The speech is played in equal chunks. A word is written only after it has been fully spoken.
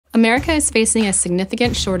America is facing a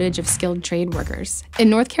significant shortage of skilled trade workers. In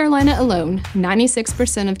North Carolina alone,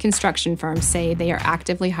 96% of construction firms say they are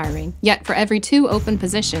actively hiring. Yet for every 2 open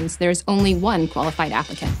positions, there's only 1 qualified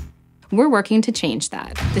applicant. We're working to change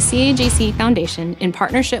that. The CAGC Foundation, in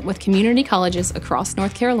partnership with community colleges across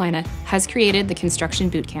North Carolina, has created the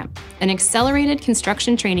Construction Bootcamp, an accelerated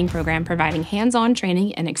construction training program providing hands-on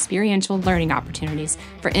training and experiential learning opportunities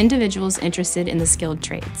for individuals interested in the skilled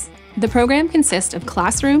trades. The program consists of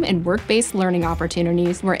classroom and work-based learning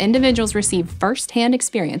opportunities where individuals receive first-hand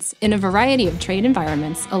experience in a variety of trade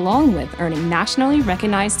environments, along with earning nationally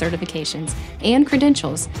recognized certifications and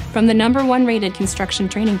credentials from the #1 rated construction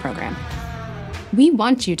training program. We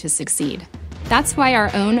want you to succeed. That's why our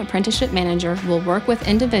own apprenticeship manager will work with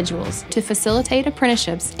individuals to facilitate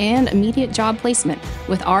apprenticeships and immediate job placement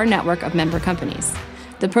with our network of member companies.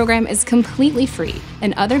 The program is completely free,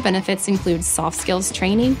 and other benefits include soft skills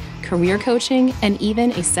training, career coaching, and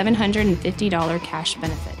even a $750 cash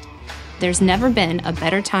benefit. There's never been a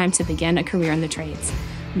better time to begin a career in the trades.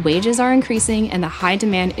 Wages are increasing, and the high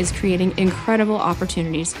demand is creating incredible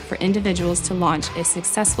opportunities for individuals to launch a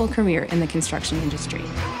successful career in the construction industry.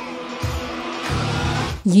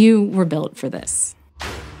 You were built for this.